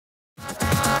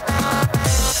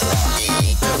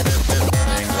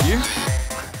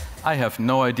I have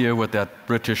no idea what that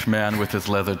British man with his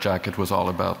leather jacket was all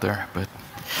about there, but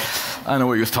I know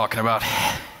what he was talking about.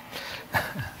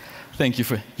 Thank you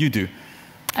for, you do.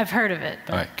 I've heard of it.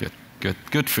 All right,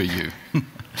 good for you.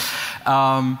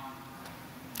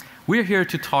 We're here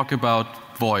to talk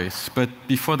about voice, but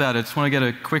before that, I just want to get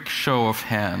a quick show of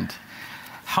hand.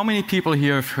 How many people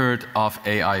here have heard of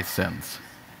AI Sense?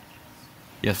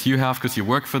 Yes, you have, because you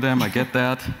work for them, I get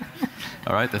that.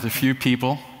 All right, there's a few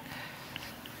people.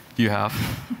 You have.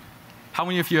 How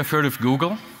many of you have heard of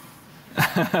Google?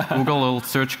 Google, a little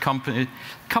search company.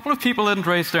 A couple of people didn't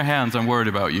raise their hands. I'm worried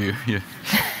about you. You're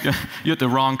at the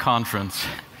wrong conference.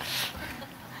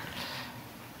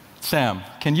 Sam,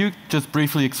 can you just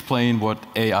briefly explain what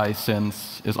AI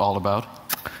Sense is all about?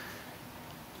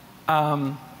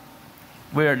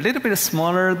 We're a little bit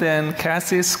smaller than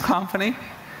Cathy's company.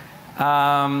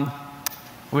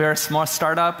 We're a small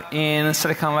startup in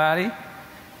Silicon Valley.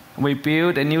 We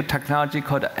built a new technology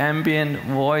called ambient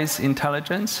voice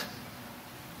intelligence.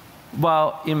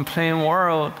 Well, in plain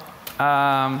world,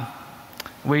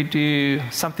 we do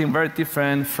something very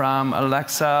different from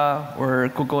Alexa or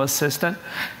Google Assistant.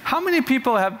 How many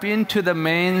people have been to the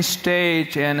main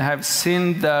stage and have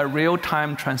seen the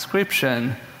real-time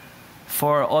transcription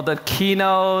for all the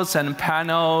keynotes and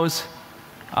panels?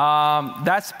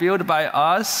 That's built by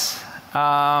us.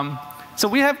 So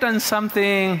we have done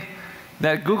something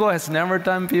that Google has never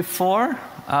done before.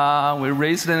 We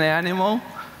raised an animal.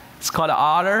 It's called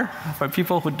otter. For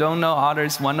people who don't know, otter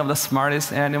is one of the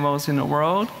smartest animals in the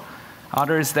world.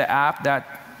 Otter is the app that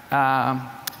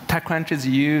TechCrunch is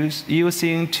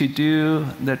using to do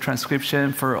the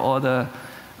transcription for all the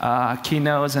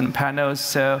keynotes and panels.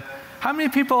 So how many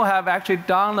people have actually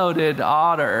downloaded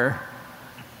Otter?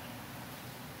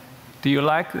 Do you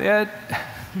like it?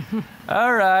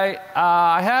 All right.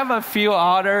 I have a few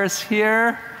otters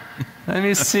here. Let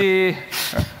me see.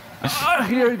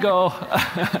 Here we go.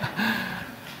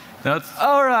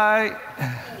 All right.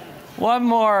 One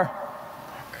more.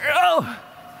 Oh.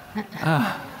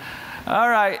 All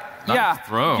right. Nice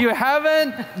throw. If you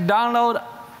haven't download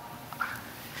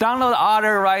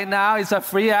Otter right now. It's a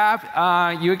free app.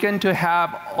 You're going to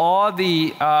have all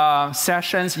the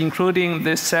sessions, including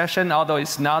this session, although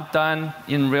it's not done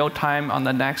in real time on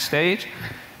the next stage.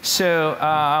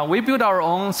 So we built our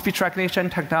own speech recognition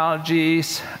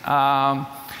technologies.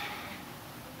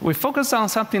 We focus on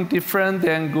something different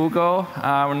than Google.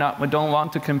 We don't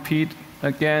want to compete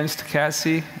against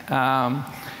Cathy.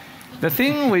 The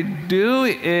thing we do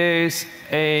is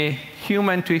a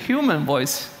human-to-human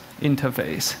voice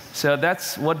interface. So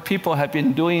that's what people have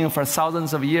been doing for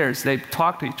thousands of years. They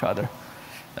talk to each other.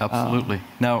 Absolutely.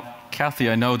 Now,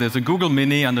 Cathy, I know there's a Google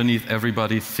Mini underneath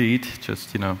everybody's seat.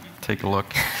 Just, take a look.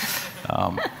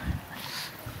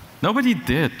 Nobody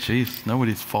did. Jeez,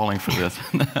 nobody's falling for this.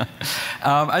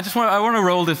 I want to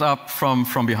roll this up from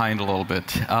behind a little bit.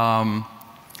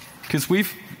 Because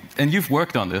and you've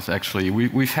worked on this actually,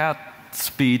 we've had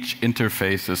speech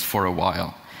interfaces for a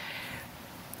while.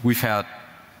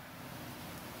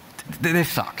 They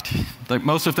sucked. Like,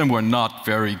 most of them were not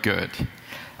very good.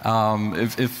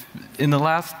 If in the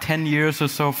last 10 years or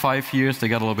so, 5 years, they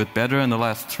got a little bit better. In the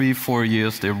last 3-4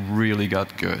 years, they really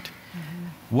got good. Mm-hmm.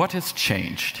 What has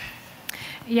changed?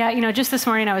 Yeah, just this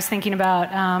morning I was thinking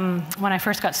about when I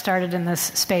first got started in this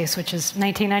space, which is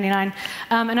 1999,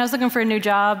 and I was looking for a new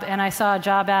job, and I saw a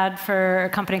job ad for a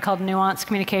company called Nuance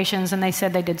Communications, and they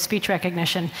said they did speech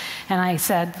recognition, and I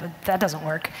said, that doesn't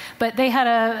work. But they had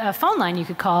a phone line you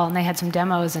could call, and they had some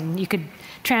demos, and you could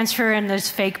transfer in this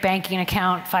fake banking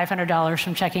account $500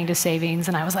 from checking to savings,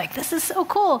 and I was like, this is so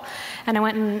cool. And I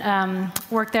went and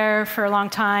worked there for a long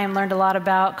time, learned a lot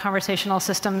about conversational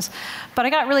systems, but I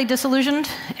got really disillusioned,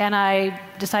 and I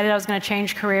decided I was going to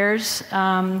change careers.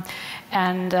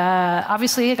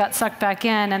 Obviously, I got sucked back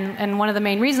in, and one of the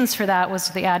main reasons for that was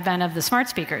the advent of the smart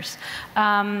speakers.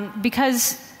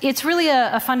 Because it's really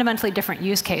a fundamentally different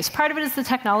use case. Part of it is the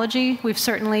technology. We've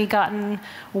certainly gotten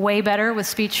way better with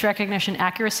speech recognition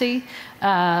accuracy.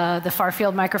 The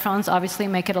far-field microphones obviously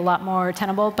make it a lot more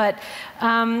tenable. But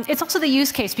it's also the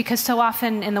use case, because so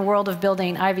often in the world of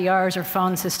building IVRs or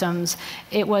phone systems,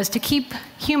 it was to keep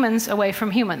humans away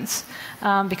from humans,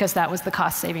 because that was the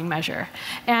cost-saving measure.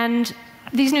 And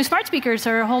these new smart speakers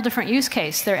are a whole different use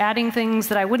case. They're adding things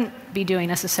that I wouldn't be doing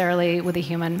necessarily with a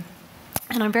human.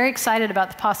 And I'm very excited about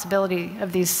the possibility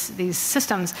of these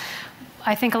systems.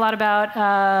 I think a lot about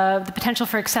the potential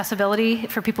for accessibility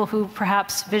for people who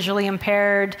perhaps visually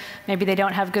impaired, maybe they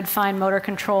don't have good fine motor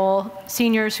control,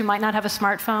 seniors who might not have a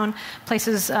smartphone,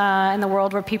 places in the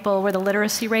world where the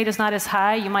literacy rate is not as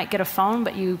high. You might get a phone,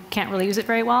 but you can't really use it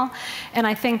very well. And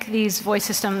I think these voice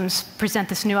systems present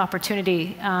this new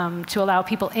opportunity to allow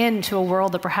people into a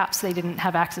world that perhaps they didn't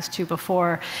have access to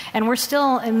before. And we're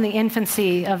still in the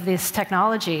infancy of this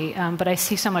technology, but I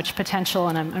see so much potential,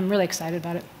 and I'm really excited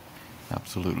about it.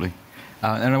 Absolutely.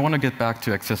 And I want to get back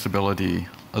to accessibility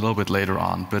a little bit later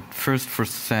on. But first, for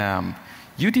Sam,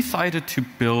 you decided to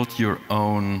build your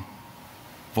own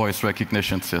voice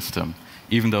recognition system,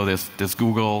 even though there's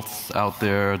Google's out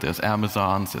there, there's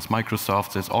Amazon's, there's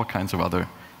Microsoft's, there's all kinds of other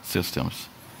systems.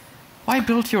 Why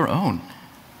build your own?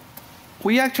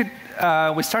 We actually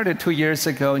we started 2 years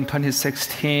ago in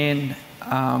 2016.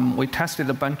 We tested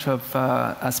a bunch of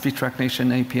speech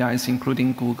recognition APIs,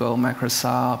 including Google,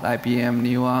 Microsoft, IBM,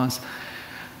 Nuance.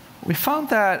 We found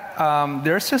that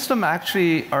their system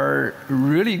actually are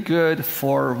really good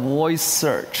for voice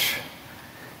search.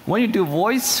 When you do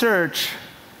voice search,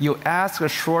 you ask a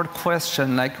short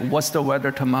question like, what's the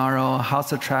weather tomorrow? How's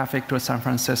the traffic to San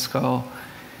Francisco?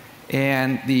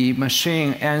 And the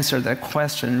machine answers that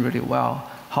question really well.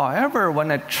 However,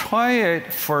 when I try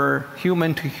it for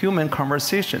human-to-human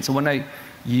conversations, when I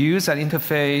use that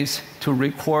interface to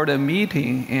record a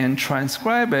meeting and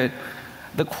transcribe it,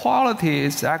 the quality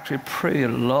is actually pretty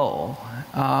low.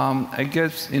 I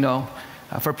guess,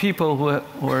 for people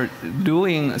who are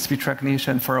doing speech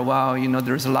recognition for a while,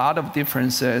 there's a lot of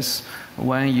differences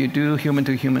when you do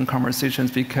human-to-human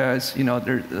conversations because,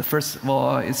 first of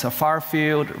all, it's a far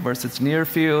field versus near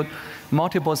field.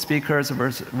 Multiple speakers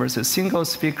versus single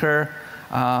speaker,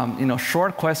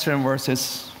 short question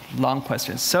versus long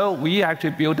question. So we actually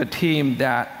built a team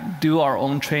that do our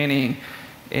own training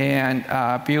and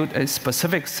build a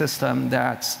specific system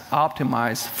that's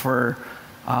optimized for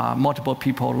multiple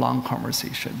people, long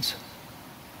conversations.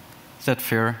 Is that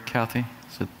fair, Cathy?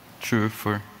 Is it true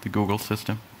for the Google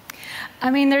system? I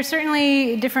mean, there's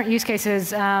certainly different use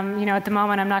cases. At the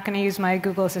moment, I'm not going to use my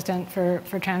Google Assistant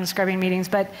for transcribing meetings,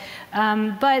 but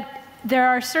there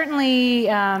are certainly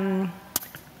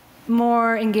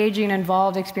more engaging,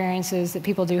 involved experiences that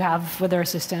people do have with their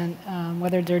assistant,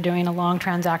 whether they're doing a long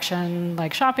transaction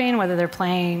like shopping, whether they're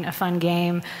playing a fun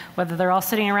game, whether they're all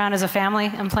sitting around as a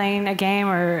family and playing a game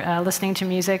or listening to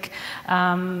music. There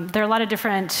are a lot of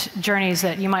different journeys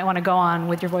that you might want to go on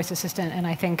with your voice assistant, and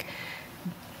I think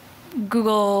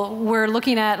Google, we're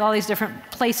looking at all these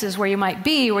different places where you might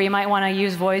be, where you might want to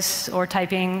use voice or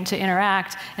typing to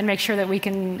interact and make sure that we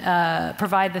can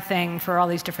provide the thing for all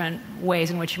these different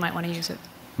ways in which you might want to use it.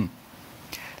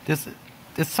 There's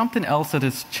something else that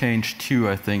has changed too,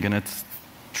 I think, and it's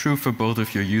true for both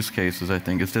of your use cases, I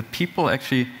think, is that people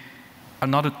actually are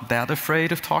not that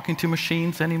afraid of talking to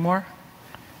machines anymore.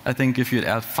 I think if you'd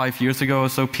asked 5 years ago or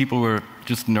so, people were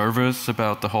just nervous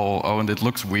about the whole, and it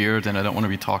looks weird and I don't want to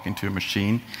be talking to a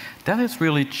machine. That has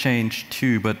really changed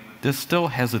too, but there's still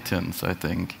hesitance, I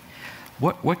think.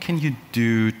 What can you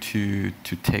do to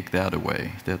take that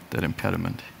away, that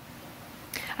impediment?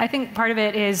 I think part of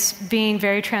it is being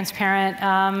very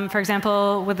transparent. For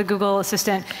example, with the Google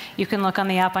Assistant, you can look on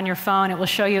the app on your phone. It will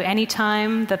show you any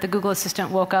time that the Google Assistant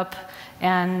woke up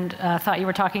and thought you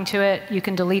were talking to it. You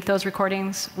can delete those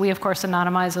recordings. We, of course,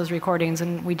 anonymize those recordings,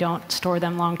 and we don't store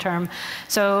them long term.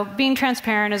 So being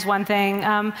transparent is one thing.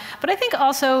 But I think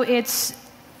also it's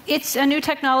a new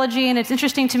technology, and it's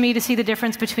interesting to me to see the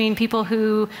difference between people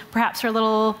who perhaps are a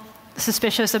little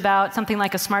suspicious about something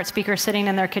like a smart speaker sitting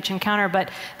in their kitchen counter, but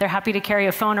they're happy to carry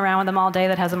a phone around with them all day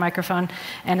that has a microphone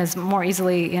and is more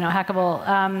easily,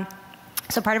 hackable.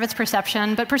 So part of it's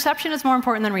perception, but perception is more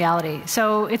important than reality.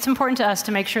 So it's important to us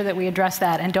to make sure that we address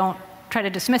that and don't try to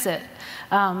dismiss it,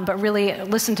 but really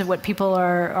listen to what people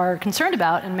are concerned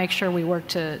about and make sure we work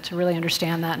to really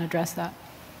understand that and address that.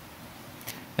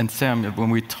 And Sam, when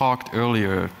we talked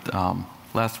earlier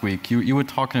last week, you were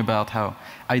talking about how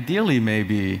ideally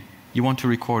maybe you want to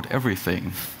record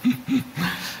everything.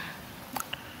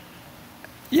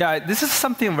 Yeah, this is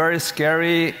something very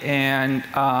scary, and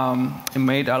it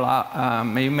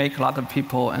may make a lot of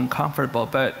people uncomfortable.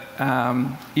 But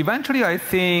eventually, I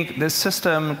think this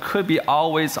system could be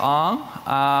always on.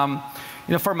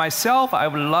 For myself, I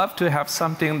would love to have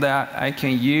something that I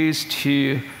can use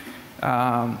to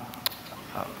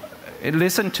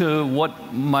listen to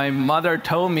what my mother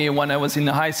told me when I was in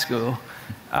high school.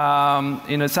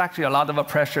 It's actually a lot of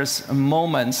precious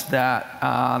moments that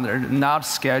are not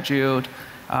scheduled.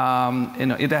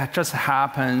 It just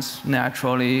happens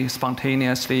naturally,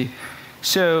 spontaneously.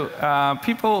 So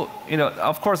people,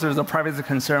 of course, there's a privacy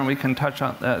concern. We can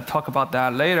talk about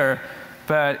that later.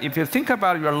 But if you think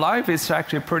about your life, it's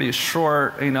actually pretty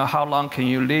short. How long can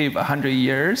you live? 100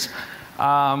 years.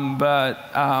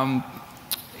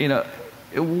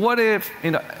 What if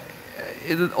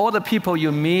all the people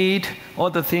you meet, all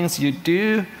the things you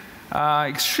do,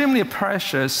 extremely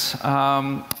precious.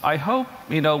 I hope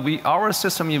our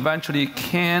system eventually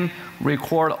can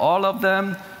record all of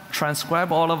them,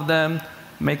 transcribe all of them,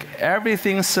 make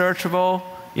everything searchable.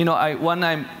 When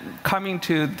I'm coming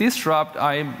to Disrupt,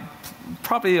 I'm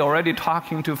probably already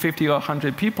talking to 50 or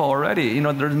 100 people already.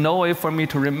 There's no way for me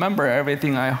to remember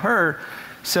everything I heard.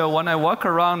 So when I walk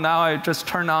around now, I just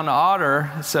turn on Otter.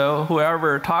 So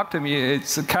whoever talked to me,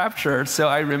 it's captured. So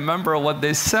I remember what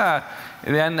they said.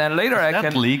 And then later I can.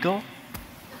 Is that legal?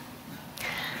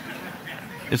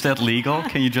 Is that legal?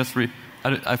 Can you just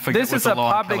I forget this what is the a law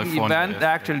in public California event. is.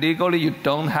 Actually, legally, you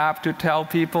don't have to tell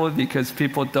people because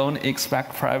people don't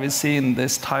expect privacy in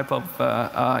this type of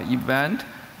event.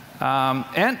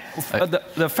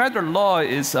 The federal law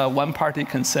is one-party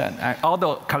consent,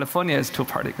 although California is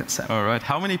two-party consent. All right.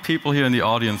 How many people here in the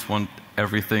audience want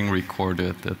everything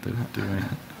recorded that they're doing?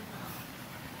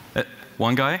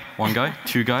 One guy?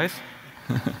 Two guys?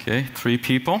 Okay, 3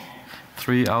 people.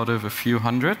 3 out of a few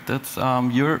hundred. That's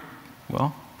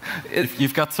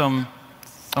you've got some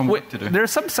work to do.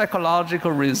 There's some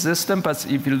psychological resistance, but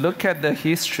if you look at the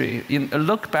history,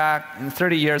 look back in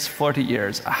 30 years, 40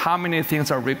 years, how many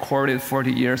things are recorded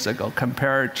 40 years ago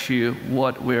compared to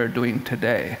what we're doing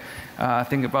today?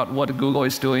 Think about what Google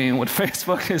is doing, what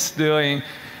Facebook is doing.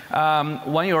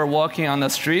 When you're walking on the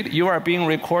street, you are being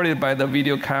recorded by the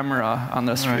video camera on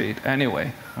the street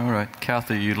anyway. All right.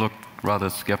 Cathy, you look rather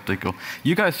skeptical.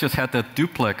 You guys just had that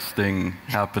duplex thing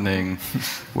happening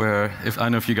where, I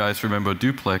don't know if you guys remember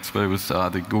duplex, but it was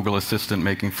the Google Assistant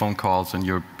making phone calls on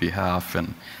your behalf,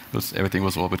 and everything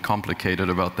was a little bit complicated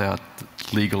about that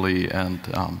legally and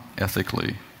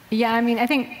ethically. Yeah, I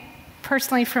think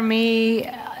personally for me,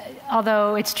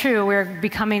 although it's true, we're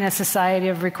becoming a society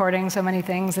of recording so many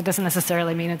things, it doesn't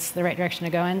necessarily mean it's the right direction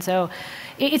to go in. So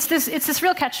it's this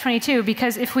real catch-22,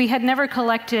 because if we had never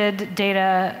collected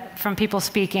data from people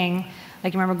speaking,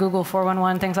 like you remember Google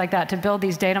 411, things like that, to build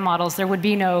these data models, there would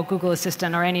be no Google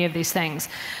Assistant or any of these things.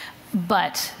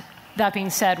 But that being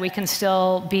said, we can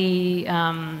still be,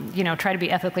 try to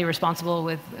be ethically responsible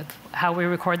with how we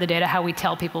record the data, how we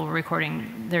tell people we're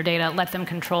recording their data, let them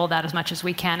control that as much as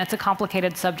we can. It's a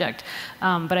complicated subject,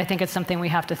 but I think it's something we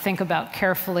have to think about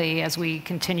carefully as we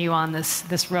continue on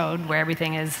this road where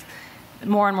everything is,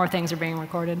 more and more things are being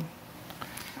recorded.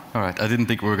 All right, I didn't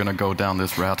think we were going to go down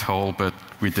this rat hole, but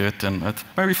we did, and it's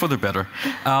maybe for the better.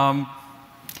 On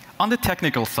the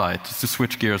technical side, just to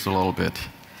switch gears a little bit,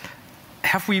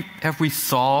 have we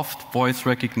solved voice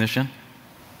recognition?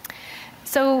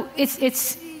 So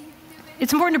it's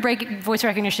important to break voice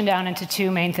recognition down into 2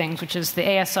 main things, which is the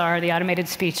ASR, the automated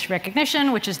speech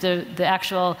recognition, which is the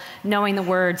actual knowing the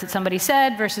words that somebody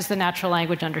said, versus the natural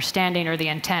language understanding or the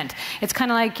intent. It's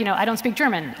kind of like, I don't speak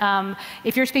German.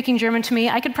 If you're speaking German to me,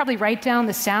 I could probably write down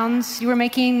the sounds you were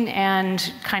making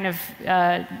and kind of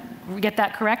get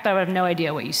that correct, but I would have no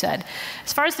idea what you said.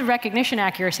 As far as the recognition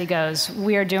accuracy goes,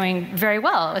 we are doing very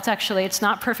well. It's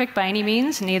not perfect by any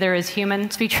means, neither is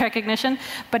human speech recognition,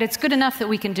 but it's good enough that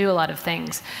we can do a lot of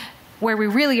things. Where we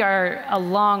really are a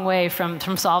long way from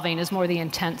solving is more the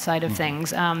intent side of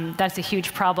things. That's a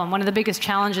huge problem. One of the biggest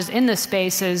challenges in this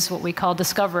space is what we call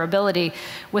discoverability.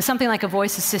 With something like a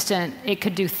voice assistant, it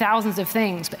could do thousands of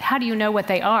things, but how do you know what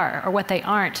they are or what they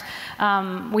aren't?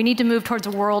 We need to move towards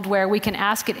a world where we can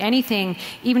ask it anything,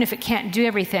 even if it can't do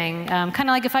everything. Kind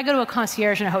of like if I go to a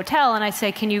concierge in a hotel and I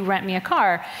say, can you rent me a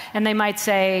car? And they might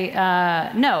say,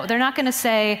 no. They're not going to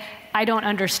say, I don't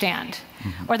understand.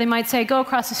 Or they might say, go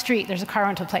across the street, there's a car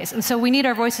rental place. And so we need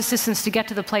our voice assistants to get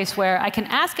to the place where I can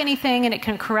ask anything and it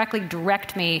can correctly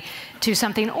direct me to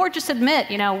something, or just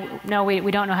admit, no, we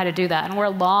don't know how to do that. And we're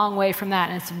a long way from that,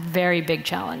 and it's a very big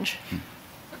challenge.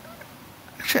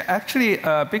 Actually,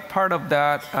 a big part of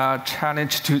that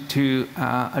challenge to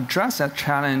address that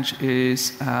challenge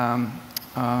is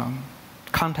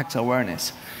context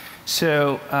awareness.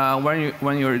 So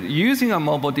when you're using a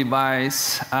mobile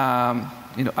device,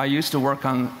 I used to work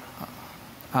on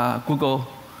Google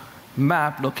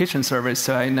Map location service,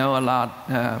 so I know a lot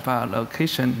about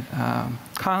location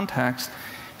context.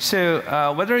 So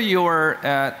whether you were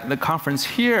at the conference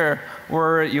here,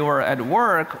 or you were at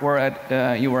work, or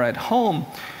you were at home,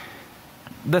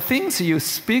 the things you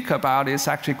speak about is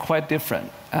actually quite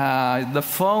different. The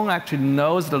phone actually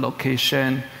knows the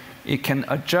location. It can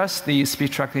adjust the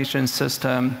speech recognition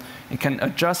system. It can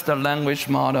adjust the language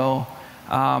model.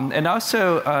 And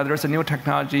also, there's a new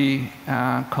technology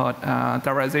called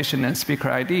diarization and speaker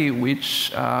ID,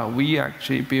 which we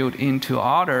actually built into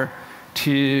Otter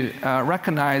to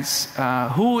recognize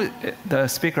who the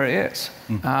speaker is.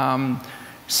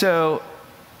 So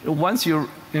once you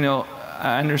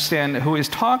understand who is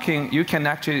talking, you can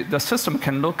actually, the system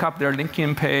can look up their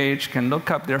LinkedIn page, can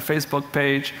look up their Facebook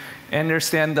page,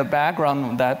 understand the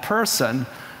background of that person.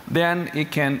 Then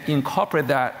it can incorporate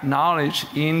that knowledge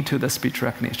into the speech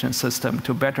recognition system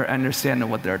to better understand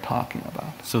what they're talking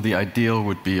about. So the ideal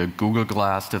would be a Google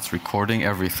Glass that's recording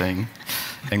everything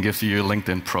and gives you your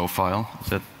LinkedIn profile. Is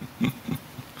that?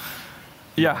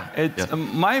 Yeah,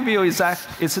 my view is that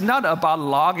it's not about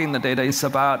logging the data, it's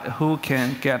about who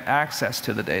can get access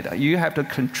to the data. You have to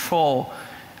control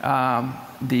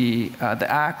the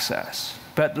access.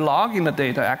 But logging the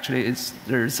data actually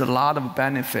there's a lot of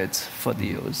benefits for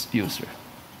the user.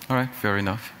 All right, fair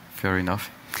enough, fair enough.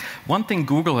 One thing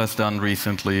Google has done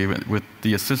recently with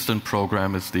the Assistant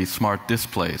program is the smart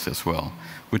displays as well,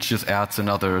 which just adds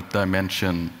another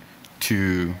dimension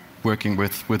to working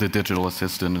with a digital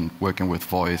assistant and working with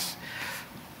voice.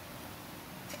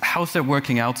 How's that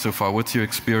working out so far? What's your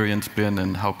experience been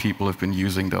and how people have been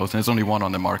using those? And there's only one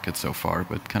on the market so far,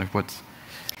 but kind of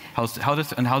how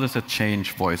does that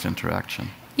change voice interaction?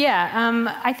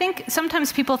 Yeah, I think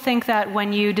sometimes people think that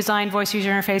when you design voice user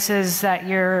interfaces that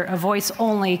you're a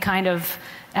voice-only kind of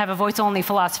have a voice-only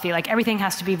philosophy, like everything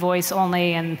has to be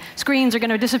voice-only and screens are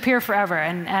going to disappear forever.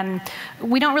 And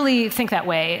we don't really think that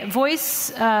way.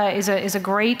 Voice is a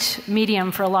great medium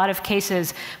for a lot of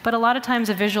cases, but a lot of times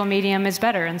a visual medium is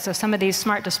better. And so some of these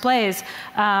smart displays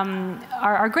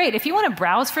are great. If you want to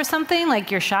browse for something, like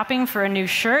you're shopping for a new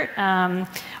shirt,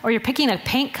 or you're picking a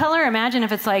paint color, imagine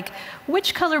if it's like,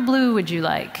 which color blue would you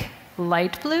like?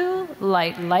 Light blue,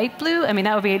 light blue. I mean,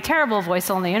 that would be a terrible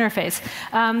voice-only interface.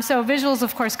 So visuals,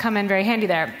 of course, come in very handy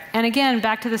there. And again,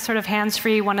 back to this sort of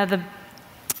hands-free, one of the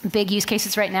big use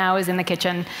cases right now is in the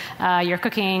kitchen. You're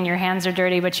cooking, your hands are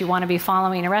dirty, but you want to be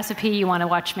following a recipe. You want to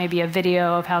watch maybe a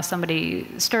video of how somebody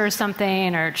stirs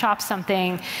something or chops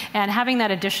something. And having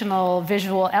that additional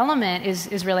visual element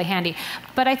is really handy.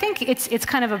 But I think it's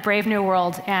kind of a brave new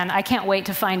world, and I can't wait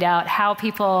to find out how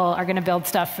people are going to build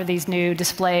stuff for these new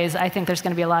displays. I think there's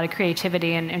going to be a lot of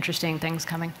creativity and interesting things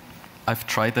coming. I've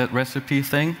tried that recipe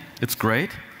thing. It's great.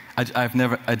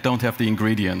 I don't have the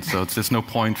ingredients, so there's no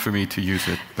point for me to use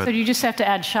it. But so you just have to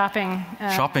add shopping.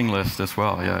 Shopping list as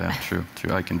well. Yeah, true.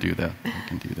 I can do that.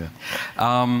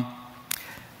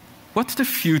 What's the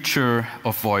future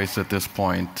of voice at this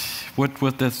point?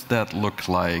 What does that look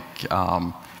like?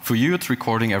 For you, it's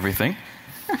recording everything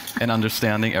and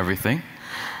understanding everything.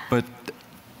 But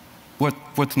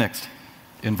what's next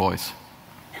in voice?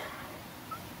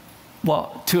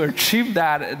 Well, to achieve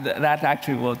that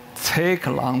actually will take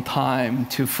a long time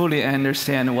to fully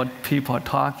understand what people are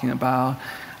talking about,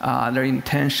 their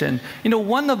intention.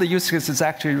 One of the use cases is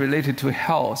actually related to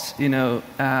health.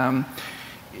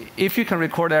 If you can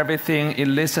record everything, it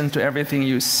listens to everything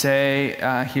you say,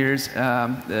 hears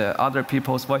the other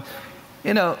people's voice,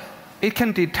 it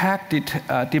can detect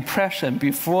depression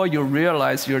before you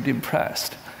realize you're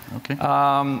depressed. Okay.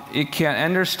 It can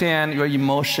understand your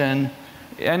emotion.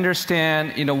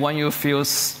 Understand, when you feel,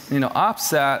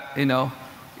 upset,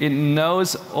 it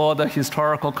knows all the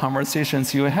historical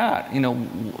conversations you had.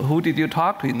 Who did you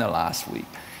talk to in the last week?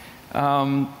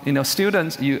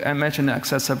 Students, I mentioned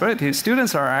accessibility.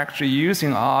 Students are actually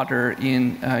using Otter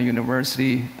in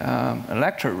university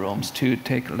lecture rooms to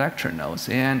take lecture notes,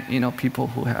 and people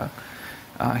who have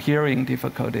hearing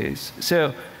difficulties.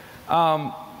 So,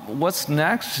 what's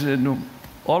next?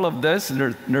 All of this,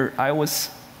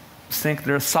 I think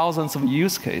there are thousands of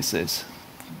use cases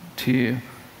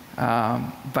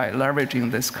by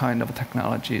leveraging this kind of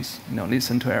technologies,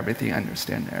 listen to everything,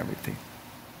 understand everything.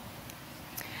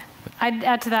 I'd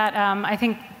add to that, I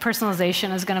think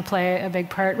personalization is going to play a big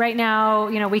part. Right now,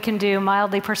 we can do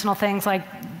mildly personal things like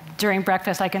during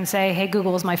breakfast, I can say, hey,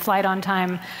 Google, is my flight on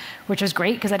time? Which is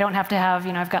great because I don't have to have,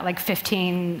 I've got like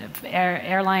 15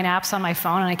 airline apps on my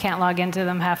phone and I can't log into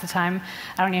them half the time.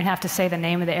 I don't even have to say the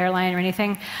name of the airline or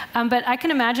anything. But I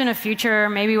can imagine a future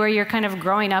maybe where you're kind of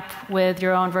growing up with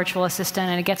your own virtual assistant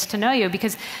and it gets to know you,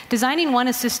 because designing one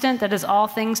assistant that is all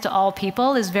things to all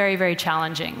people is very, very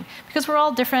challenging because we're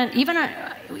all different. Even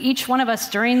each one of us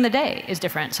during the day is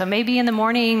different. So maybe in the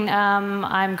morning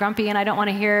I'm grumpy and I don't want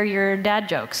to hear your dad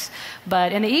jokes.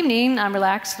 But in the evening I'm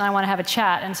relaxed and I want to have a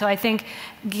chat. And so I think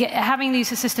having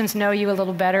these assistants know you a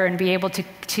little better and be able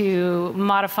to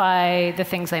modify the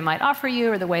things they might offer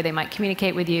you or the way they might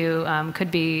communicate with you could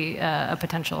be a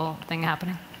potential thing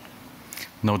happening.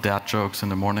 No dad jokes in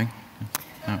the morning?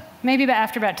 No. Maybe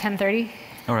after about 10:30.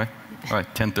 All right,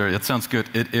 10:30. That sounds good.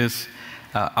 It is,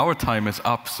 our time is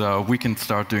up, so we can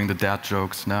start doing the dad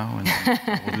jokes now, and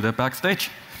we'll do that backstage.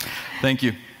 Thank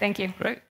you. Thank you. Great.